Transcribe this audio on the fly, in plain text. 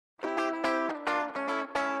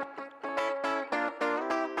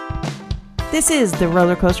This is the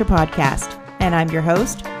Roller Coaster Podcast, and I'm your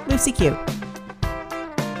host, Lucy Q.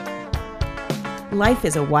 Life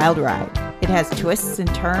is a wild ride. It has twists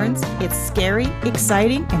and turns. It's scary,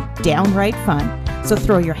 exciting, and downright fun. So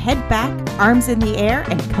throw your head back, arms in the air,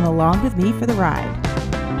 and come along with me for the ride.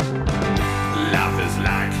 Life is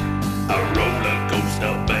like a roller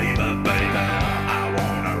coaster, baby, baby. I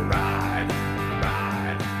wanna ride.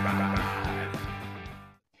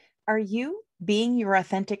 Are you being your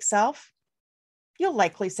authentic self? You'll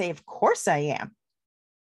likely say, of course I am.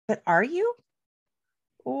 But are you?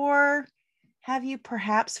 Or have you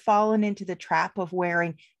perhaps fallen into the trap of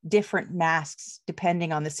wearing different masks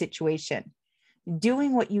depending on the situation,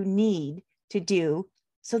 doing what you need to do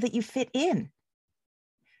so that you fit in?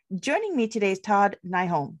 Joining me today is Todd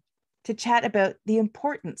Nyholm to chat about the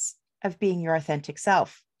importance of being your authentic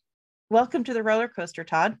self. Welcome to the roller coaster,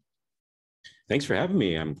 Todd. Thanks for having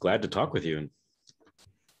me. I'm glad to talk with you.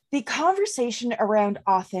 The conversation around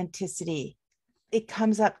authenticity, it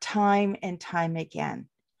comes up time and time again.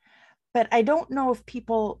 But I don't know if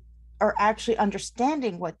people are actually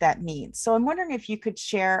understanding what that means. So I'm wondering if you could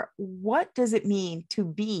share, what does it mean to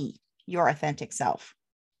be your authentic self?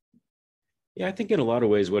 Yeah, I think in a lot of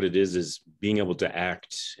ways what it is being able to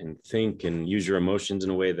act and think and use your emotions in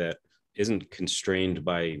a way that isn't constrained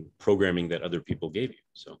by programming that other people gave you.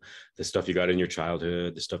 So the stuff you got in your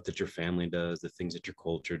childhood, the stuff that your family does, the things that your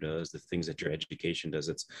culture does, the things that your education does,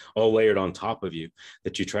 it's all layered on top of you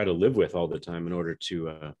that you try to live with all the time in order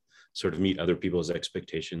to sort of meet other people's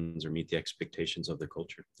expectations or meet the expectations of their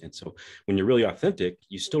culture. And so when you're really authentic,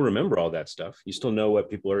 you still remember all that stuff. You still know what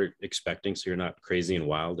people are expecting. So you're not crazy and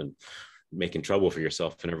wild and making trouble for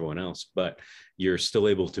yourself and everyone else, but you're still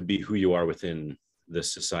able to be who you are within the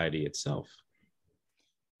society itself.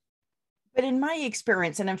 But in my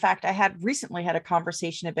experience, and in fact, I had recently had a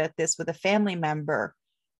conversation about this with a family member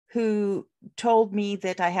who told me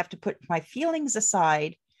that I have to put my feelings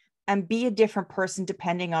aside and be a different person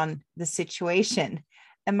depending on the situation.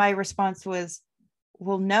 And my response was,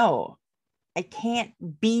 well, no, I can't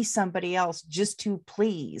be somebody else just to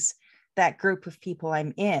please that group of people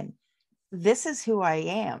I'm in. This is who I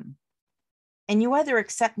am. And you either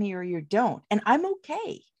accept me or you don't. And I'm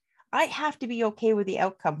okay. I have to be okay with the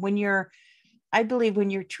outcome. I believe when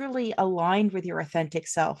you're truly aligned with your authentic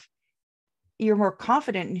self, you're more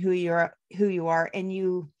confident in who you are, and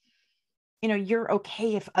you're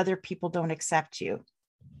okay if other people don't accept you.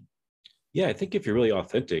 Yeah, I think if you're really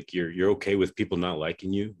authentic, you're okay with people not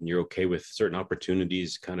liking you, and you're okay with certain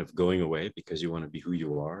opportunities kind of going away because you want to be who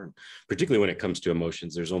you are. And particularly when it comes to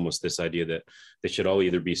emotions, there's almost this idea that they should all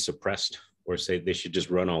either be suppressed or say they should just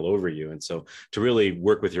run all over you. And so to really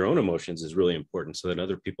work with your own emotions is really important so that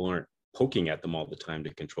other people aren't poking at them all the time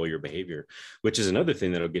to control your behavior, which is another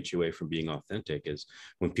thing that'll get you away from being authentic, is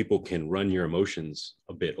when people can run your emotions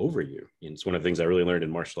a bit over you. And it's one of the things I really learned in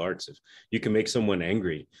martial arts. If you can make someone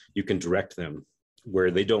angry, you can direct them where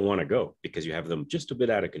they don't want to go because you have them just a bit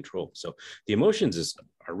out of control. So the emotions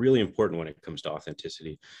are really important when it comes to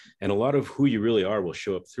authenticity. And a lot of who you really are will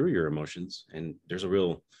show up through your emotions. And there's a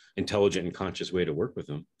real intelligent and conscious way to work with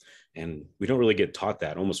them. And we don't really get taught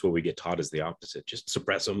that. Almost what we get taught is the opposite. Just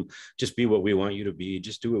suppress them, just be what we want you to be,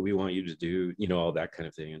 just do what we want you to do, all that kind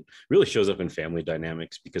of thing. And really shows up in family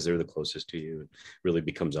dynamics because they're the closest to you. It really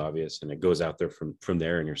becomes obvious, and it goes out there from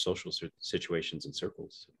there in your social situations and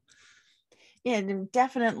circles. Yeah,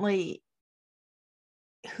 definitely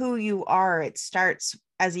who you are. It starts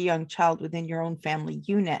as a young child within your own family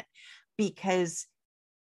unit, because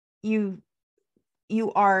you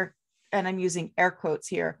are, and I'm using air quotes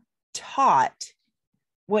here, taught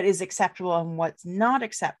what is acceptable and what's not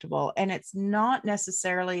acceptable. And it's not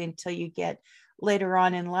necessarily until you get later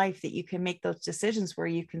on in life that you can make those decisions where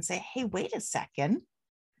you can say, hey, wait a second.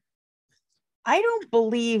 I don't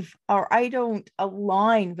believe, or I don't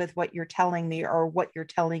align with what you're telling me or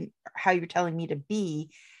how you're telling me to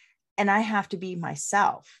be. And I have to be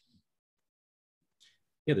myself.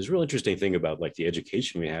 Yeah, there's a real interesting thing about like the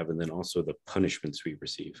education we have, and then also the punishments we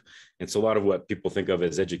receive. And so a lot of what people think of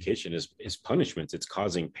as education is punishments. It's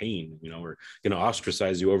causing pain. We're going to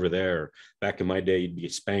ostracize you over there. Back in my day, you'd be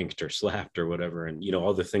spanked or slapped or whatever. And,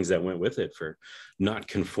 all the things that went with it for not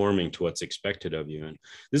conforming to what's expected of you. And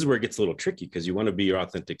this is where it gets a little tricky, because you want to be your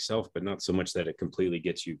authentic self, but not so much that it completely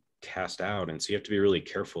gets you cast out. And so you have to be really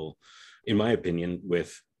careful, in my opinion,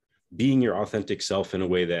 with being your authentic self in a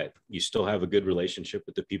way that you still have a good relationship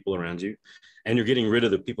with the people around you, and you're getting rid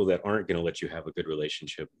of the people that aren't going to let you have a good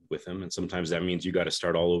relationship with them. And sometimes that means you got to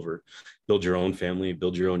start all over, build your own family,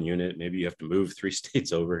 build your own unit. Maybe you have to move 3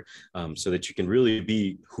 states over so that you can really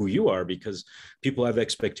be who you are, because people have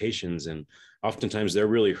expectations. And oftentimes they're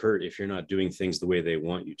really hurt if you're not doing things the way they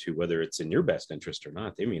want you to, whether it's in your best interest or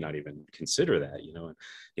not. They may not even consider that, you know. And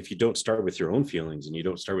if you don't start with your own feelings and you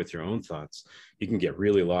don't start with your own thoughts, you can get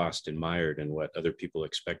really lost and mired in what other people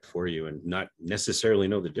expect for you and not necessarily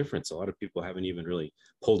know the difference. A lot of people haven't even really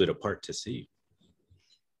pulled it apart to see.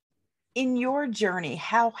 In your journey,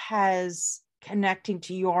 how has connecting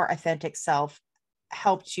to your authentic self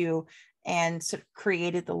helped you and sort of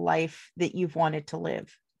created the life that you've wanted to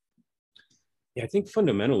live? Yeah, I think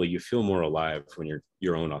fundamentally you feel more alive when you're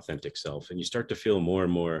your own authentic self, and you start to feel more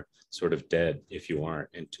and more sort of dead if you aren't.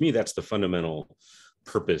 And to me, that's the fundamental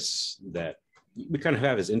purpose that we kind of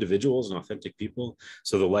have as individuals and authentic people.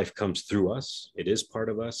 So the life comes through us. It is part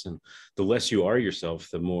of us. And the less you are yourself,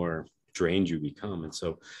 the more drained you become. And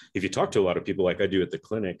so if you talk to a lot of people like I do at the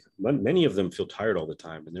clinic, many of them feel tired all the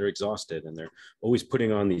time and they're exhausted and they're always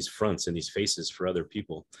putting on these fronts and these faces for other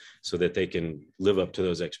people so that they can live up to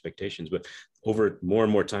those expectations. But over more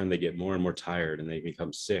and more time, they get more and more tired and they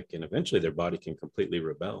become sick, and eventually their body can completely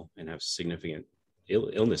rebel and have significant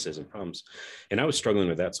illnesses and problems. And I was struggling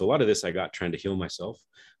with that. So a lot of this I got trying to heal myself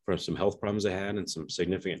from some health problems I had and some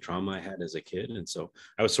significant trauma I had as a kid. And so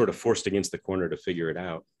I was sort of forced against the corner to figure it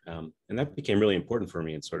out. And that became really important for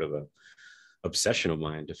me and sort of a obsession of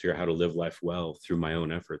mine to figure out how to live life well through my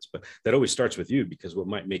own efforts. But that always starts with you, because what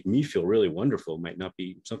might make me feel really wonderful might not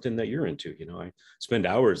be something that you're into. You know, I spend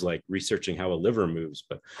hours like researching how a liver moves,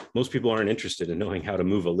 but most people aren't interested in knowing how to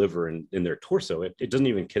move a liver in their torso. It doesn't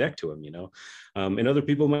even connect to them, you know. And other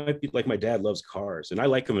people might be like, my dad loves cars and I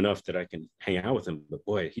like him enough that I can hang out with him, but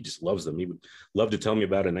boy, he just loves them. He would love to tell me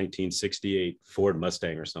about a 1968 Ford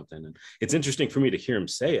Mustang or something. And it's interesting for me to hear him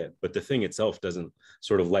say it, but the thing itself doesn't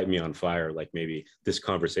sort of light me on fire like maybe this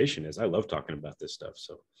conversation is. I love talking about this stuff.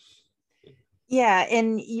 So Yeah,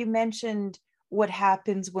 and you mentioned what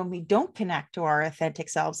happens when we don't connect to our authentic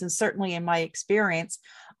selves. And certainly in my experience,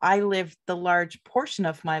 I lived the large portion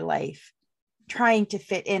of my life trying to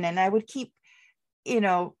fit in. And I would keep, you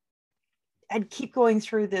know, I'd keep going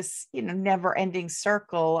through this, you know, never ending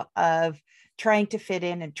circle of trying to fit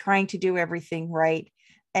in and trying to do everything right.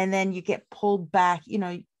 And then you get pulled back, you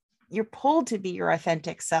know, you're pulled to be your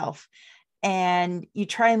authentic self. And you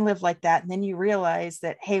try and live like that. And then you realize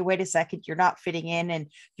that, hey, wait a second, you're not fitting in and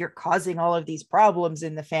you're causing all of these problems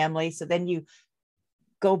in the family. So then you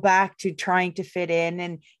go back to trying to fit in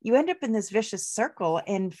and you end up in this vicious circle.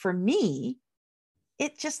 And for me,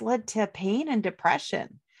 it just led to pain and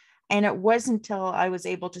depression. And it wasn't until I was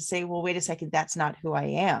able to say, well, wait a second, that's not who I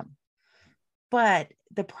am. But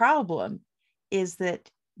the problem is that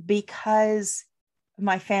because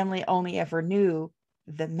my family only ever knew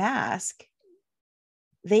the mask,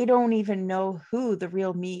 they don't even know who the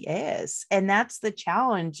real me is. And that's the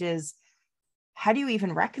challenge, is how do you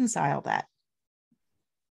even reconcile that?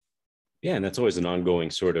 yeah, and that's always an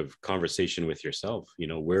ongoing sort of conversation with yourself. You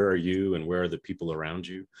know, where are you and where are the people around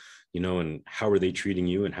you? You know, and how are they treating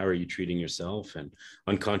you and how are you treating yourself? And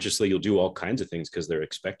unconsciously, you'll do all kinds of things because they're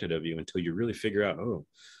expected of you until you really figure out, oh,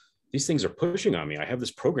 these things are pushing on me. I have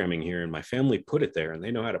this programming here and my family put it there and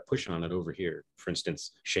they know how to push on it over here. For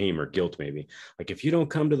instance, shame or guilt, maybe. Like, if you don't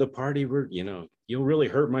come to the party, you'll really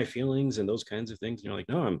hurt my feelings and those kinds of things. And you're like,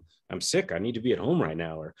 no, I'm sick. I need to be at home right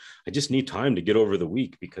now. Or I just need time to get over the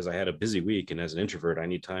week because I had a busy week. And as an introvert, I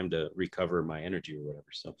need time to recover my energy or whatever.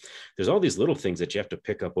 So there's all these little things that you have to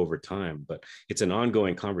pick up over time, but it's an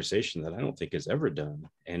ongoing conversation that I don't think is ever done.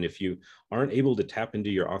 And if you aren't able to tap into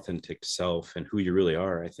your authentic self and who you really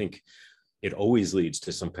are, I think it always leads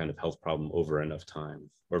to some kind of health problem over enough time,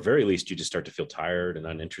 or very least you just start to feel tired and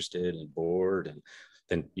uninterested and bored, and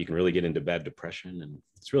then you can really get into bad depression. And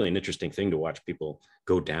it's really an interesting thing to watch people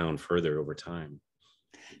go down further over time.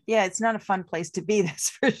 Yeah, it's not a fun place to be, that's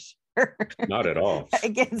for sure. Not at all.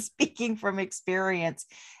 Again, speaking from experience,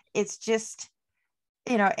 it's just,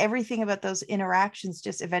 you know, everything about those interactions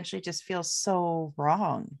just eventually just feels so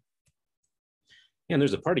wrong. And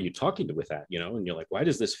there's a part of you talking with that, you know, and you're like, why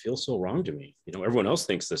does this feel so wrong to me? You know, everyone else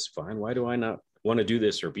thinks this is fine. Why do I not want to do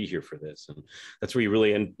this or be here for this? And that's where you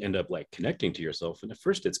really end up like connecting to yourself. And at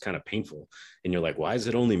first it's kind of painful. And you're like, why is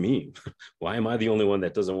it only me? Why am I the only one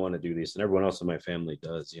that doesn't want to do this? And everyone else in my family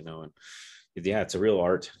does, you know. And yeah, it's a real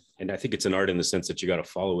art. And I think it's an art in the sense that you got to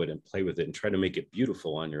follow it and play with it and try to make it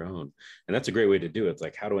beautiful on your own. And that's a great way to do it. It's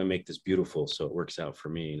like, how do I make this beautiful so it works out for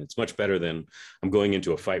me? And it's much better than I'm going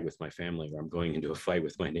into a fight with my family or I'm going into a fight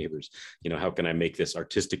with my neighbors. You know, how can I make this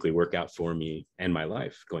artistically work out for me and my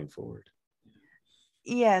life going forward?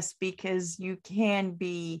 Yes, because you can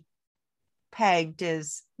be pegged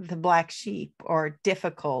as the black sheep or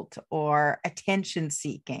difficult or attention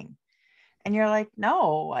seeking. And you're like,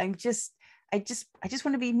 no, I just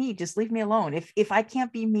want to be me. Just leave me alone. If I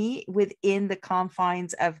can't be me within the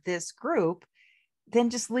confines of this group, then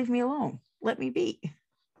just leave me alone. Let me be.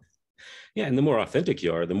 Yeah, and the more authentic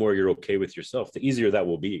you are, the more you're okay with yourself, the easier that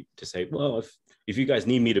will be to say, well, if you guys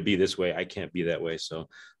need me to be this way, I can't be that way. So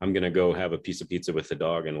I'm going to go have a piece of pizza with the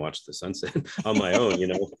dog and watch the sunset on my own.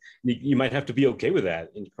 You might have to be okay with that.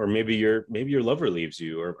 Or maybe your lover leaves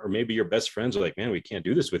you, or maybe your best friends are like, man, we can't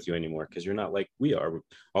do this with you anymore because you're not like we are.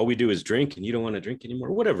 All we do is drink and you don't want to drink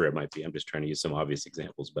anymore, whatever it might be. I'm just trying to use some obvious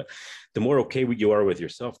examples, but the more okay you are with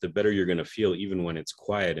yourself, the better you're going to feel, even when it's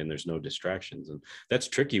quiet and there's no distractions. And that's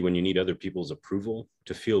tricky when you need other people's approval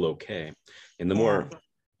to feel okay. And the more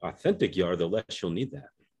authentic you are, the less you'll need that.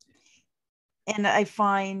 And I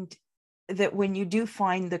find that when you do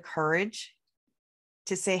find the courage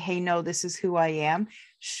to say, hey, no, this is who I am,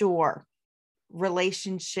 sure,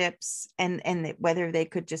 relationships and whether they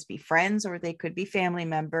could just be friends or they could be family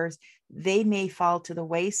members, they may fall to the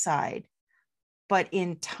wayside. But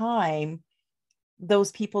in time,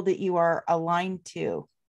 those people that you are aligned to,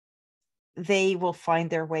 they will find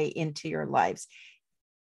their way into your lives.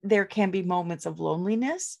 There can be moments of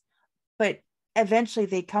loneliness, but eventually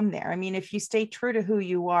they come there. I mean, if you stay true to who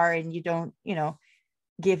you are and you don't,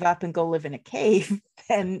 give up and go live in a cave,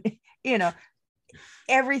 then,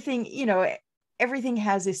 everything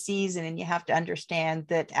has a season, and you have to understand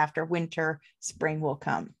that after winter, spring will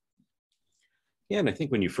come. Yeah, and I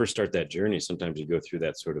think when you first start that journey, sometimes you go through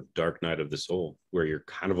that sort of dark night of the soul where you're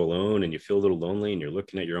kind of alone and you feel a little lonely, and you're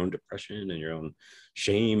looking at your own depression and your own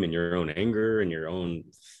shame and your own anger and your own,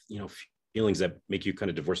 feelings that make you kind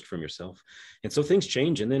of divorced from yourself. And so things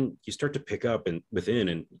change, and then you start to pick up and within,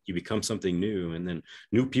 and you become something new. And then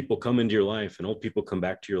new people come into your life, and old people come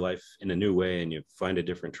back to your life in a new way, and you find a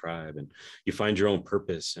different tribe, and you find your own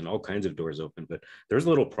purpose, and all kinds of doors open. But there's a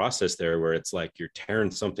little process there where it's like you're tearing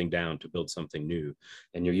something down to build something new,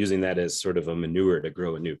 and you're using that as sort of a manure to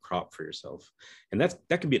grow a new crop for yourself. And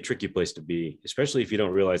that can be a tricky place to be, especially if you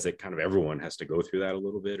don't realize that kind of everyone has to go through that a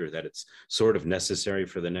little bit, or that it's sort of necessary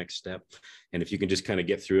for the next step. And if you can just kind of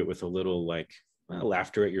get through it with a little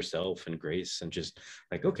laughter at yourself and grace, and just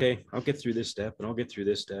like, okay, I'll get through this step, and I'll get through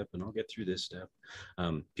this step, and I'll get through this step.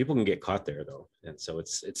 People can get caught there though. And so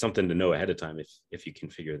it's something to know ahead of time if you can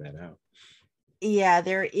figure that out. Yeah,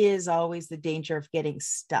 there is always the danger of getting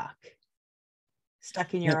stuck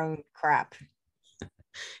in your own crap.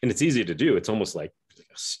 And it's easy to do. It's almost like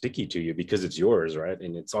sticky to you because it's yours, right?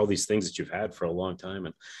 And it's all these things that you've had for a long time.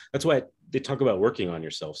 And that's why they talk about working on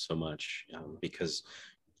yourself so much, because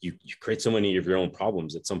you create so many of your own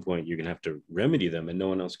problems. At some point, you're going to have to remedy them, and no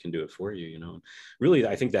one else can do it for you, Really,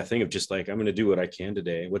 I think that thing of just like, I'm going to do what I can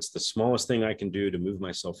today. What's the smallest thing I can do to move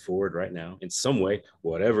myself forward right now in some way,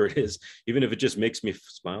 whatever it is, even if it just makes me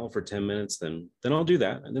smile for 10 minutes, then I'll do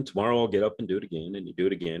that. And then tomorrow I'll get up and do it again, and you do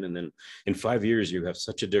it again. And then in 5 years, you have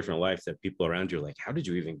such a different life that people around you are like, how did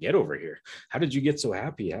you even get over here? How did you get so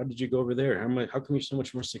happy? How did you go over there? How come you're so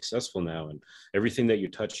much more successful now? And everything that you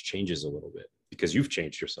touch changes a little bit, because you've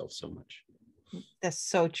changed yourself so much. That's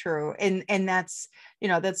so true. And that's,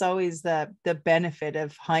 that's always the benefit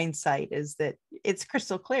of hindsight, is that it's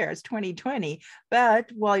crystal clear. It's 2020, but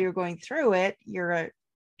while you're going through it,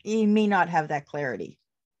 you may not have that clarity.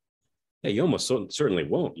 Yeah, you almost certainly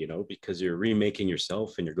won't, because you're remaking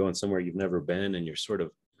yourself, and you're going somewhere you've never been, and you're sort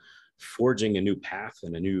of forging a new path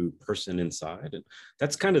and a new person inside. And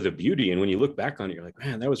that's kind of the beauty. And when you look back on it, you're like,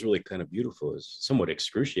 man, that was really kind of beautiful. It was somewhat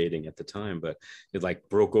excruciating at the time, but it like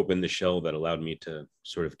broke open the shell that allowed me to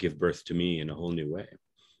sort of give birth to me in a whole new way.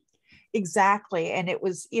 Exactly. And it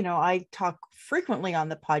was, I talk frequently on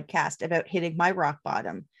the podcast about hitting my rock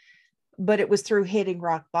bottom, but it was through hitting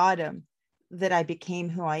rock bottom that I became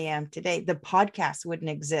who I am today. The podcast wouldn't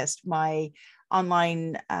exist. My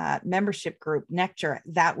online membership group, Nectar,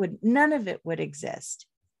 none of it would exist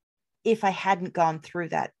if I hadn't gone through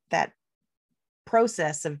that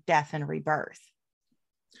process of death and rebirth.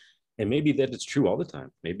 And maybe that it's true all the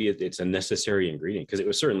time. Maybe it's a necessary ingredient, because it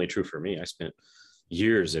was certainly true for me. I spent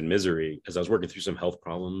years in misery as I was working through some health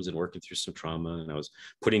problems and working through some trauma, and I was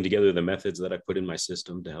putting together the methods that I put in my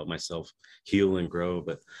system to help myself heal and grow.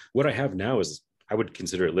 But what I have now is, I would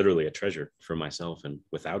consider it literally a treasure for myself. And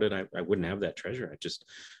without it, I wouldn't have that treasure. I just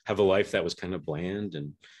have a life that was kind of bland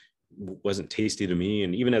and wasn't tasty to me.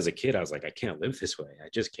 And even as a kid, I was like, I can't live this way. I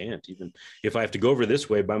just can't. Even if I have to go over this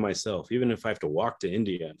way by myself, even if I have to walk to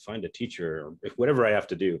India and find a teacher, or whatever I have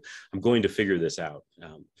to do, I'm going to figure this out.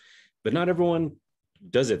 But not everyone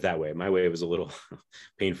does it that way. My way was a little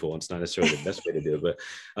painful. It's not necessarily the best way to do it,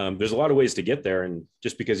 but there's a lot of ways to get there. And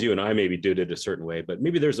just because you and I maybe did it a certain way, but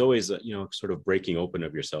maybe there's always a, sort of breaking open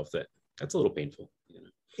of yourself that's a little painful.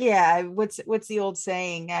 Yeah, what's the old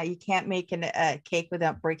saying? You can't make a cake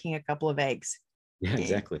without breaking a couple of eggs. Yeah, You,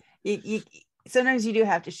 exactly. you sometimes you do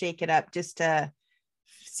have to shake it up just to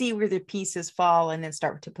see where the pieces fall and then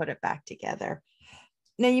start to put it back together.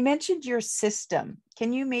 Now, you mentioned your system.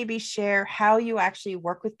 Can you maybe share how you actually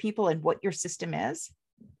work with people and what your system is?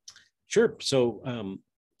 Sure. So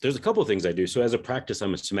there's a couple of things I do. So as a practice,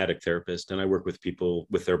 I'm a somatic therapist, and I work with people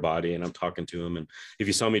with their body, and I'm talking to them. And if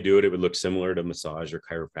you saw me do it, it would look similar to massage or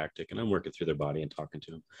chiropractic, and I'm working through their body and talking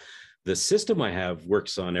to them. The system I have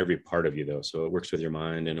works on every part of you, though. So it works with your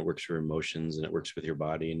mind, and it works for emotions, and it works with your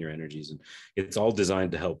body and your energies. And it's all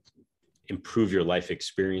designed to help improve your life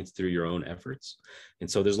experience through your own efforts. And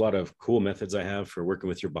so there's a lot of cool methods I have for working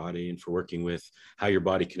with your body, and for working with how your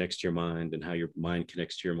body connects to your mind, and how your mind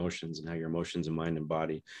connects to your emotions, and how your emotions and mind and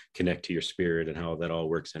body connect to your spirit, and how that all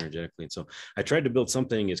works energetically. And so I tried to build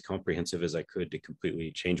something as comprehensive as I could to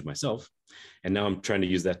completely change myself. And now I'm trying to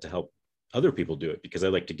use that to help other people do it, because I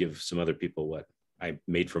like to give some other people what I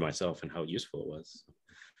made for myself and how useful it was.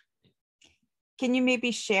 Can you maybe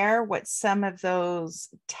share what some of those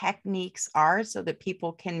techniques are so that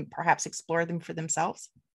people can perhaps explore them for themselves?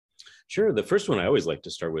 Sure. The first one I always like to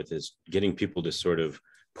start with is getting people to sort of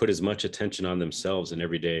put as much attention on themselves in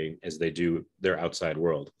every day as they do their outside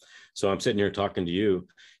world. So I'm sitting here talking to you,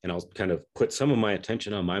 and I'll kind of put some of my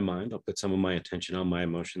attention on my mind. I'll put some of my attention on my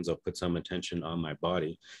emotions. I'll put some attention on my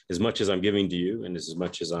body, as much as I'm giving to you and as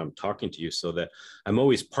much as I'm talking to you, so that I'm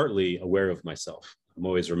always partly aware of myself. I'm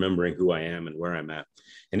always remembering who I am and where I'm at.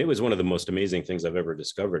 And it was one of the most amazing things I've ever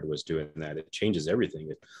discovered, was doing that. It changes everything.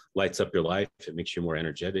 It lights up your life. It makes you more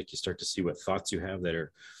energetic. You start to see what thoughts you have that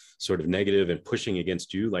are sort of negative and pushing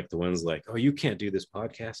against you, like the ones like, oh, you can't do this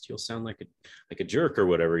podcast, you'll sound like a jerk or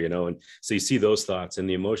whatever, you know. And so you see those thoughts and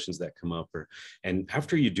the emotions that come up, and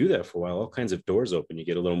after you do that for a while, all kinds of doors open. You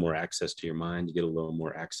get a little more access to your mind, you get a little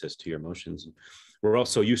more access to your emotions. And we're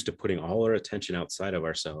also used to putting all our attention outside of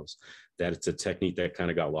ourselves, that it's a technique that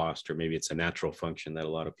kind of got lost, or maybe it's a natural function that a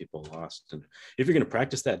lot of people lost. And if you're going to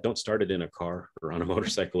practice that, don't start it in a car or on a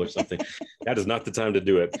motorcycle or something. That is not the time to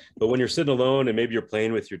do it. But when you're sitting alone and maybe you're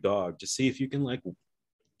playing with your dog, just see if you can like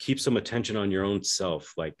keep some attention on your own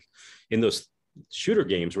self, like in those shooter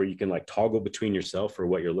games where you can like toggle between yourself or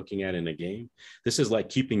what you're looking at in a game. This is like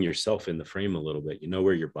keeping yourself in the frame a little bit. You know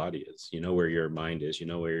where your body is, you know where your mind is, you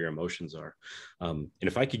know where your emotions are. And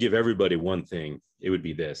if I could give everybody one thing, it would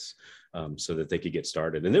be this, so that they could get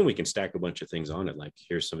started. And then we can stack a bunch of things on it. Like,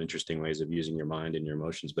 here's some interesting ways of using your mind and your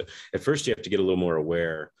emotions. But at first you have to get a little more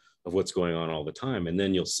aware of what's going on all the time. And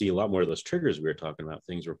then you'll see a lot more of those triggers we were talking about,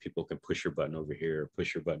 things where people can push your button over here,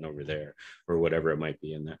 push your button over there, or whatever it might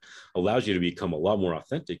be. And that allows you to become a lot more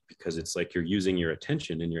authentic, because it's like you're using your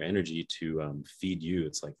attention and your energy to feed you.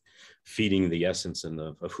 It's like feeding the essence and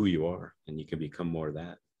of who you are, and you can become more of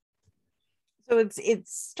that. So it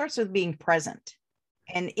starts with being present,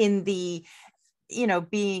 and in the, you know,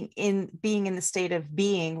 being in the state of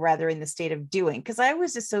being rather in the state of doing. Because I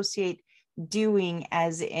always associate doing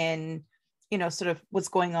as in, you know, sort of what's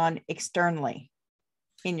going on externally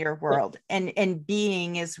in your world, and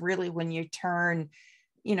being is really when you turn,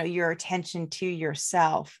 you know, your attention to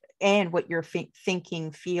yourself and what you're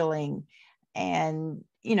thinking, feeling, and,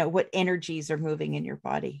 you know, what energies are moving in your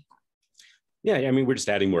body. Yeah, I mean, we're just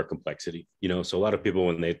adding more complexity, you know. So a lot of people,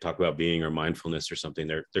 when they talk about being or mindfulness or something,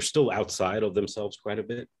 they're still outside of themselves quite a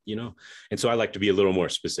bit, you know. And so I like to be a little more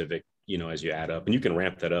specific, you know, as you add up, and you can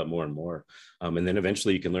ramp that up more and more. And then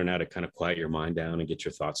eventually you can learn how to kind of quiet your mind down and get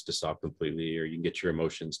your thoughts to stop completely, or you can get your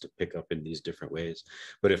emotions to pick up in these different ways.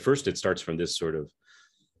 But at first it starts from this sort of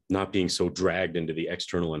not being so dragged into the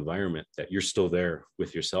external environment, that you're still there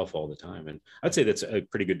with yourself all the time. And I'd say that's a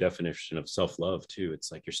pretty good definition of self-love too.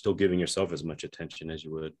 It's like you're still giving yourself as much attention as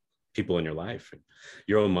you would people in your life, and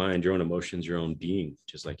your own mind, your own emotions, your own being,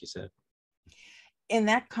 just like you said. In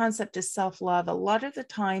that concept of self-love, a lot of the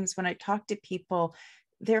times when I talk to people,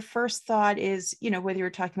 their first thought is, you know, whether you're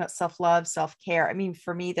talking about self-love, self-care, I mean,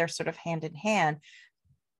 for me, they're sort of hand in hand,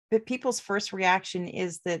 but people's first reaction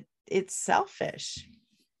is that it's selfish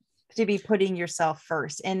to be putting yourself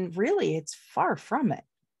first. And really, it's far from it.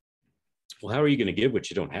 Well, how are you going to give what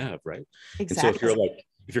you don't have, right? Exactly. And so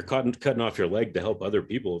if you're cutting off your leg to help other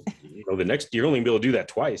people, you know, you're only able to do that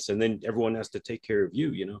twice, and then everyone has to take care of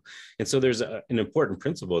you, you know. And so there's an important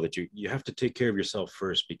principle that you have to take care of yourself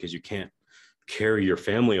first, because you can't carry your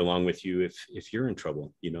family along with you if you're in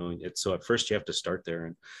trouble, you know. So at first you have to start there.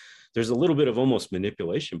 And there's a little bit of almost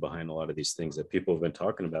manipulation behind a lot of these things that people have been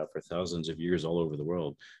talking about for thousands of years all over the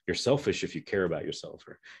world. You're selfish if you care about yourself,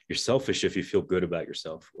 or you're selfish if you feel good about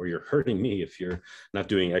yourself, or you're hurting me if you're not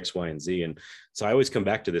doing X, Y, and Z. And so I always come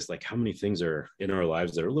back to this, like, how many things are in our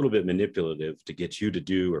lives that are a little bit manipulative to get you to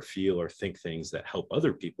do or feel or think things that help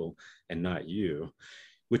other people and not you,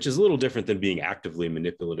 which is a little different than being actively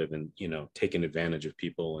manipulative and, taking advantage of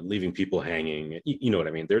people and leaving people hanging. You know what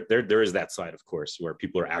I mean? There is that side, of course, where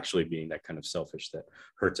people are actually being that kind of selfish that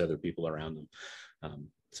hurts other people around them.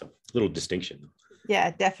 So little distinction.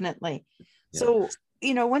 Yeah, definitely. Yeah. So,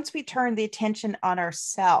 once we turn the attention on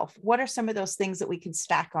ourselves, what are some of those things that we can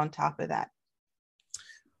stack on top of that?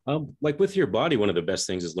 Like with your body, one of the best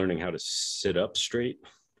things is learning how to sit up straight.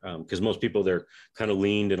 Because most people, they're kind of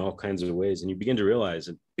leaned in all kinds of ways. And you begin to realize,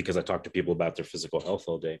 because I talk to people about their physical health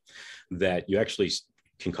all day, that you actually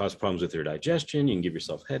can cause problems with your digestion. You can give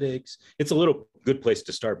yourself headaches. It's a little good place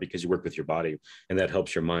to start because you work with your body, and that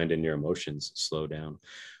helps your mind and your emotions slow down.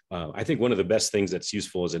 I think one of the best things that's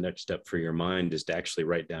useful as a next step for your mind is to actually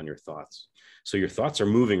write down your thoughts. So your thoughts are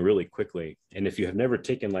moving really quickly. And if you have never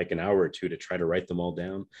taken like an hour or two to try to write them all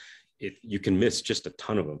down, you can miss just a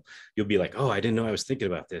ton of them. You'll be like, oh, I didn't know I was thinking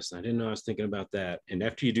about this. And I didn't know I was thinking about that. And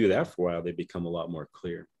after you do that for a while, they become a lot more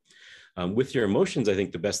clear. With your emotions, I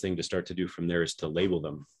think the best thing to start to do from there is to label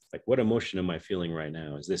them. Like, what emotion am I feeling right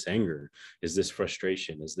now? Is this anger? Is this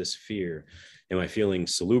frustration? Is this fear? Am I feeling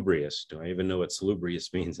salubrious? Do I even know what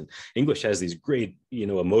salubrious means? And English has these great,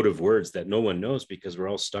 emotive words that no one knows because we're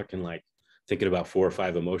all stuck in like thinking about 4 or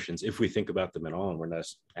 5 emotions, if we think about them at all, and we're not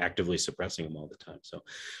actively suppressing them all the time. So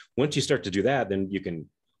once you start to do that, then you can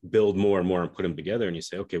build more and more and put them together, and you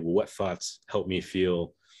say, okay, well, what thoughts help me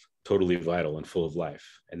feel totally vital and full of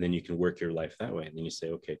life? And then you can work your life that way. And then you say,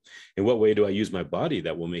 okay, in what way do I use my body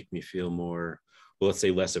that will make me feel more, well, let's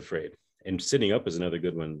say less afraid? And sitting up is another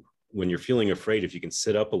good one. When you're feeling afraid, if you can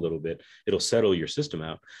sit up a little bit, it'll settle your system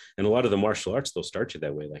out. And a lot of the martial arts, they'll start you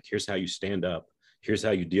that way. Like, here's how you stand up. Here's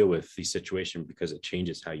how you deal with the situation, because it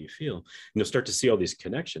changes how you feel. And you'll start to see all these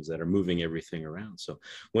connections that are moving everything around. So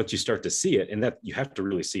once you start to see it, and that you have to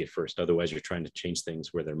really see it first, otherwise you're trying to change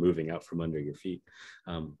things where they're moving out from under your feet.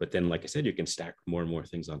 But then, like I said, you can stack more and more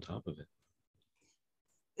things on top of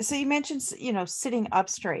it. So you mentioned, sitting up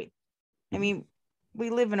straight. I mean,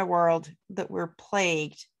 we live in a world that we're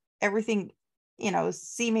plagued, everything,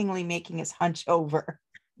 seemingly making us hunch over.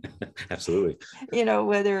 Absolutely.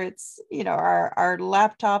 Whether it's, our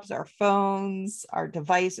laptops, our phones, our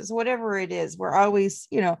devices, whatever it is, we're always,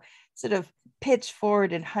 sort of pitched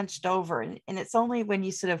forward and hunched over. And it's only when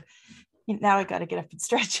you sort of, now I got to get up and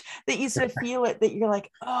stretch, that you sort of feel it, that you're like,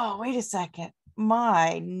 oh, wait a second,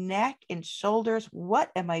 my neck and shoulders, what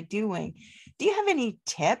am I doing? Do you have any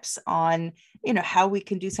tips on, how we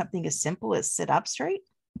can do something as simple as sit up straight?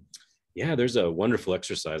 Yeah, there's a wonderful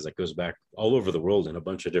exercise that goes back all over the world in a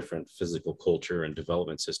bunch of different physical culture and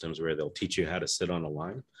development systems, where they'll teach you how to sit on a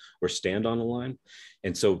line or stand on a line.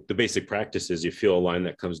 And so the basic practice is you feel a line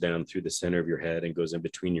that comes down through the center of your head and goes in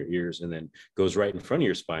between your ears and then goes right in front of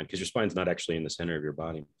your spine, because your spine's not actually in the center of your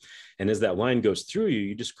body. And as that line goes through you,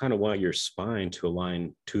 you just kind of want your spine to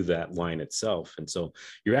align to that line itself. And so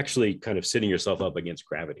you're actually kind of sitting yourself up against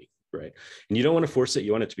gravity. Right. And you don't want to force it.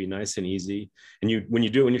 You want it to be nice and easy. And when you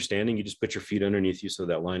do it, when you're standing, you just put your feet underneath you so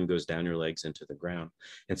that line goes down your legs into the ground.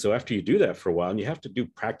 And so after you do that for a while, and you have to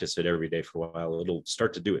practice it every day for a while, it'll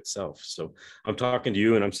start to do itself. So I'm talking to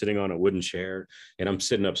you and I'm sitting on a wooden chair and I'm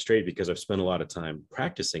sitting up straight because I've spent a lot of time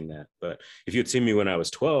practicing that. But if you'd seen me when I was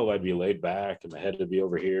 12, I'd be laid back and my head would be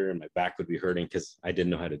over here and my back would be hurting because I didn't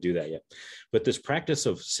know how to do that yet. But this practice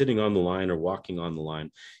of sitting on the line or walking on the line,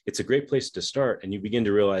 it's a great place to start. And you begin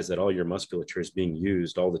to realize that all your musculature is being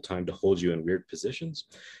used all the time to hold you in weird positions.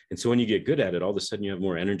 And so when you get good at it, all of a sudden you have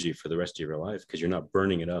more energy for the rest of your life because you're not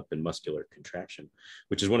burning it up in muscular contraction,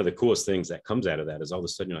 which is one of the coolest things that comes out of that. Is all of a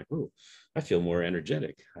sudden you're like, oh, I feel more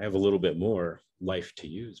energetic. I have a little bit more life to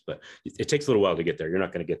use. But it takes a little while to get there. You're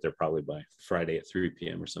not going to get there probably by Friday at 3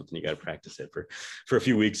 p.m. or something. You got to practice it for a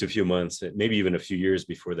few weeks, a few months, maybe even a few years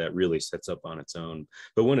before that really sets up on its own.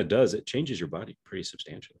 But when it does, it changes your body pretty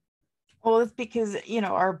substantially. Well, it's because,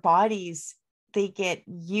 our bodies, they get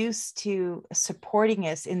used to supporting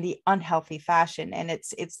us in the unhealthy fashion. And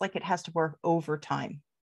it's like it has to work overtime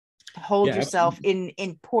to hold yourself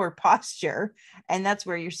in poor posture. And that's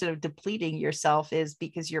where you're sort of depleting yourself, is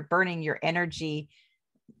because you're burning your energy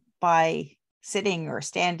by sitting or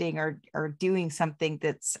standing or doing something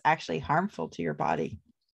that's actually harmful to your body.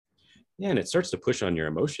 Yeah, and it starts to push on your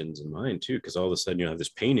emotions and mind too, because all of a sudden you have this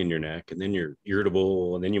pain in your neck, and then you're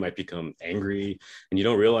irritable, and then you might become angry, and you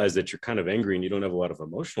don't realize that you're kind of angry and you don't have a lot of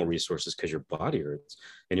emotional resources because your body hurts.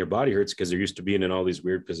 And your body hurts because they're used to being in all these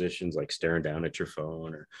weird positions, like staring down at your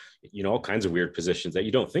phone, or all kinds of weird positions that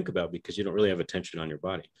you don't think about because you don't really have attention on your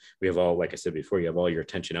body. We have all, like I said before, you have all your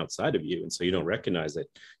attention outside of you, and so you don't recognize that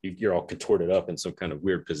you're all contorted up in some kind of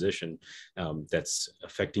weird position that's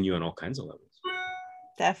affecting you on all kinds of levels.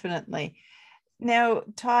 Definitely. Now,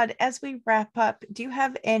 Todd, as we wrap up, do you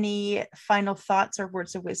have any final thoughts or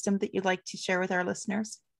words of wisdom that you'd like to share with our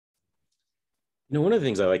listeners? One of the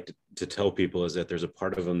things I like to tell people is that there's a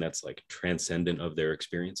part of them that's like transcendent of their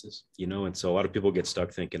experiences, and so a lot of people get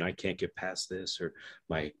stuck thinking, I can't get past this, or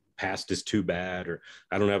my past is too bad, or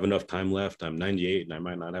I don't have enough time left. I'm 98 and I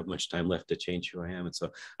might not have much time left to change who I am. And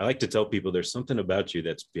so I like to tell people there's something about you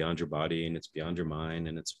that's beyond your body, and it's beyond your mind,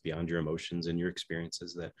 and it's beyond your emotions and your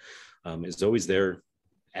experiences that is always there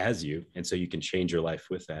as you. And so you can change your life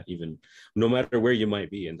with that, even no matter where you might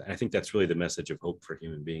be. And I think that's really the message of hope for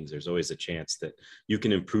human beings. There's always a chance that you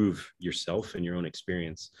can improve yourself and your own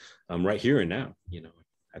experience right here and now.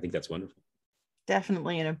 I think that's wonderful.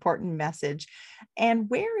 Definitely an important message. And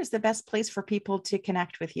where is the best place for people to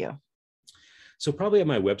connect with you? So probably at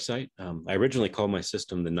my website. I originally called my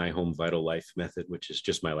system the Nyholm Vital Life Method, which is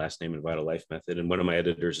just my last name and Vital Life Method. And one of my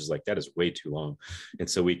editors is like, that is way too long. And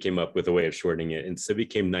so we came up with a way of shortening it. And so it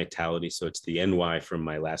became Nitality. So it's the NY from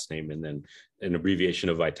my last name and then an abbreviation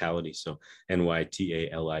of Vitality. So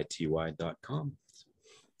NYTALITY.com.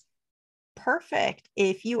 Perfect.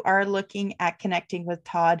 If you are looking at connecting with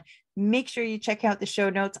Todd, make sure you check out the show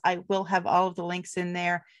notes. I will have all of the links in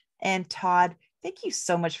there. And Todd, thank you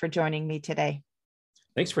so much for joining me today.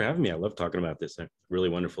 Thanks for having me. I love talking about this. A really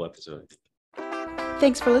wonderful episode.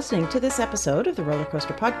 Thanks for listening to this episode of the Roller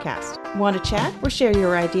Coaster Podcast. Want to chat or share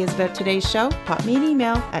your ideas about today's show? Pop me an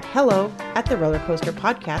email at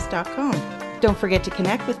hello@therollercoasterpodcast.com. Don't forget to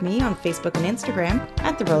connect with me on Facebook and Instagram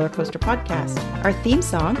at The Roller Coaster Podcast. Our theme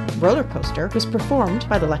song, Roller Coaster, was performed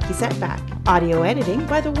by The Lucky Setback. Audio editing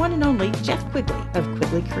by the one and only Jeff Quigley of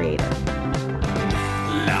Quigley Creative.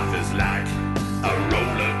 Life is like a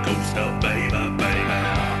roller coaster, baby.